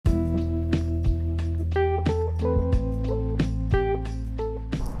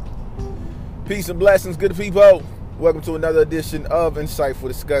Peace and blessings, good people. Welcome to another edition of Insightful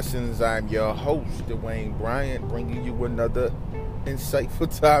Discussions. I'm your host, Dwayne Bryant, bringing you another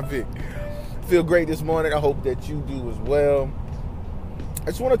insightful topic. Feel great this morning. I hope that you do as well. I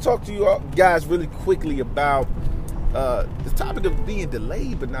just want to talk to you guys really quickly about the topic of being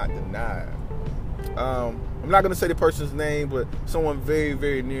delayed but not denied. I'm not going to say the person's name, but someone very,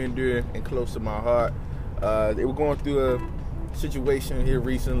 very near and dear and close to my heart. They were going through a situation here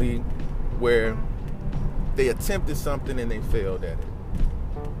recently where they attempted something and they failed at it.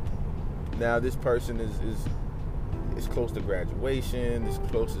 Now this person is close to graduation. This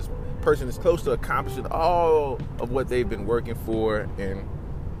person is close to accomplishing all of what they've been working for, and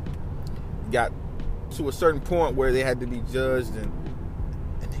got to a certain point where they had to be judged, and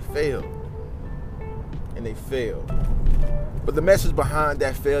they failed. And they failed. But the message behind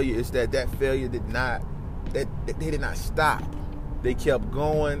that failure is that failure did not stop. They kept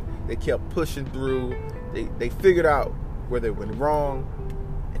going. They kept pushing through. They figured out where they went wrong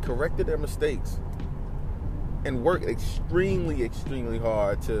and corrected their mistakes and worked extremely, extremely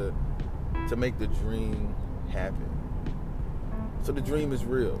hard to make the dream happen. So the dream is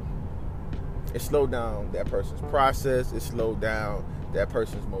real. It slowed down that person's process. It slowed down that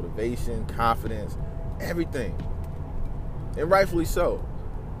person's motivation, confidence, everything. And rightfully so.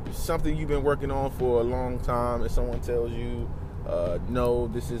 It's something you've been working on for a long time, and someone tells you, no,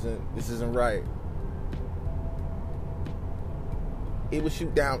 this isn't right. It would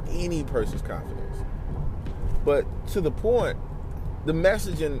shoot down any person's confidence. But to the point, the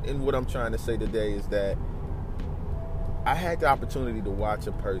message in what I'm trying to say today is that I had the opportunity to watch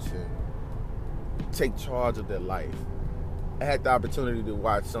a person take charge of their life. I had the opportunity to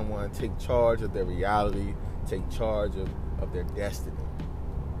watch someone take charge of their reality, take charge of their destiny.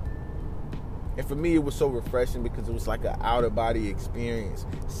 And for me, it was so refreshing because it was like an out-of-body experience,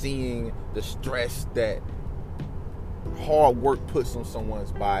 seeing the stress that hard work puts on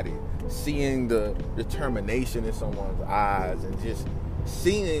someone's body, seeing the determination in someone's eyes, and just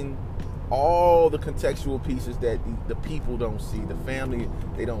seeing all the contextual pieces that the people don't see, the family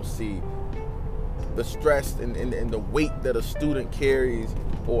they don't see, the stress and the weight that a student carries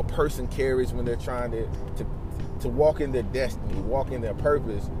or a person carries when they're trying to walk in their destiny, walk in their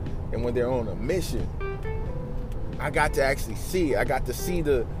purpose, and when they're on a mission. I got to actually see it. I got to see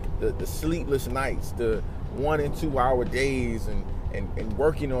the sleepless nights, the 1 and 2 hour days, and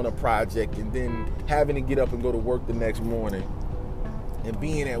working on a project, and then having to get up and go to work the next morning, and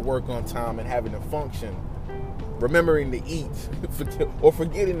being at work on time and having to function, remembering to eat or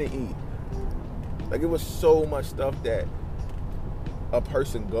forgetting to eat. Like, it was so much stuff that a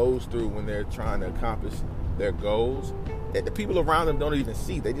person goes through when they're trying to accomplish their goals that the people around them don't even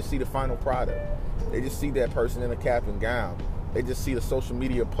see. They just see the final product. They just see that person in a cap and gown. They just see the social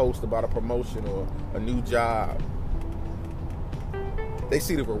media post about a promotion or a new job. They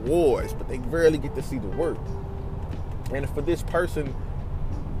see the rewards, but they rarely get to see the work. And for this person,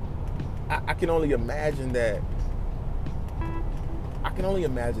 I can only imagine the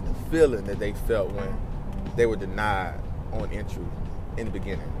feeling that they felt when they were denied on entry in the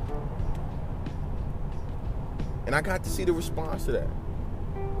beginning. And I got to see the response to that.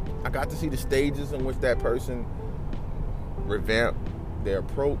 I got to see the stages in which that person revamped their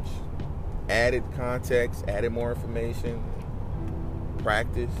approach, added context, added more information,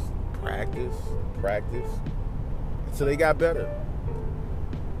 practice, until they got better.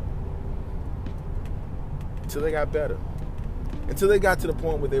 Until they got to the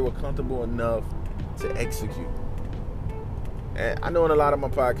point where they were comfortable enough to execute. And I know in a lot of my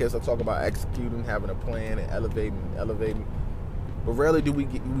podcasts I talk about executing, having a plan, and elevating. But rarely do we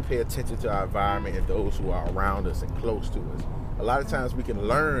pay attention to our environment and those who are around us and close to us. A lot of times we can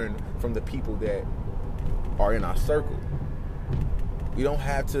learn from the people that are in our circle. We don't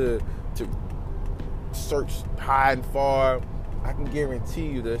have to search high and far. I can guarantee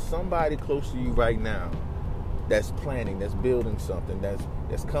you there's somebody close to you right now that's planning, that's building something,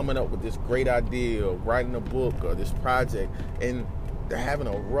 that's coming up with this great idea, or writing a book, or this project, and they're having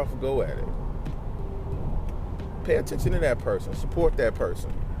a rough go at it. Pay attention to that person. Support that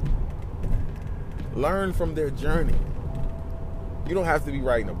person. Learn from their journey. You don't have to be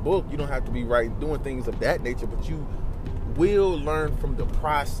writing a book. You don't have to be doing things of that nature, but you will learn from the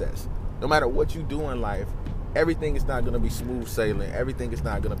process. No matter what you do in life, everything is not going to be smooth sailing. Everything is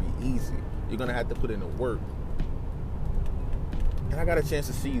not going to be easy. You're going to have to put in the work. And I got a chance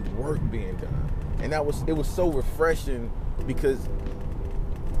to see work being done. And it was so refreshing, because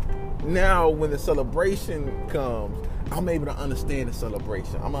now when the celebration comes, I'm able to understand the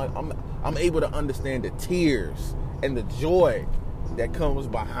celebration. I'm able to understand the tears and the joy that comes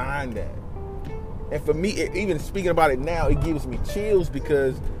behind that. And for me, even speaking about it now, it gives me chills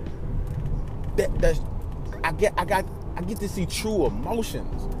because I get to see true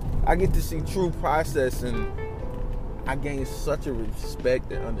emotions. I get to see true process, and I gain such a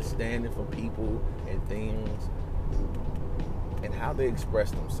respect and understanding for people and things and how they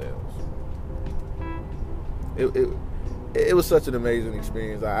express themselves. It was such an amazing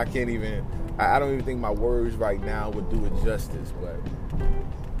experience. I don't even think my words right now would do it justice,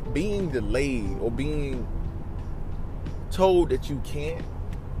 but being delayed or being told that you can't,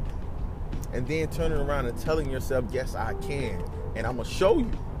 and then turning around and telling yourself, yes, I can, and I'm going to show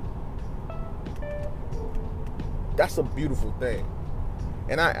you. That's a beautiful thing.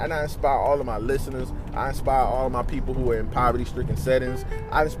 And I inspire all of my listeners. I inspire all of my people who are in poverty-stricken settings.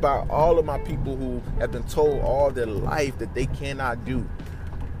 I inspire all of my people who have been told all their life that they cannot do.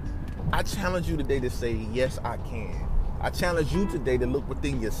 I challenge you today to say, yes, I can. I challenge you today to look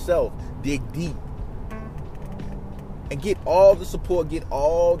within yourself, dig deep, and get all the support, get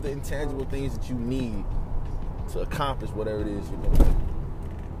all the intangible things that you need to accomplish whatever it is you're going to do.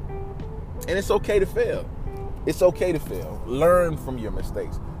 And it's okay to fail. It's okay to fail. Learn from your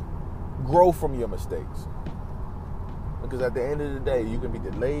mistakes. Grow from your mistakes. Because at the end of the day, you can be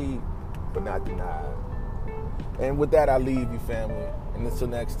delayed, but not denied. And with that, I leave you, family. And until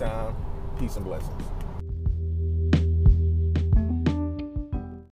next time, peace and blessings.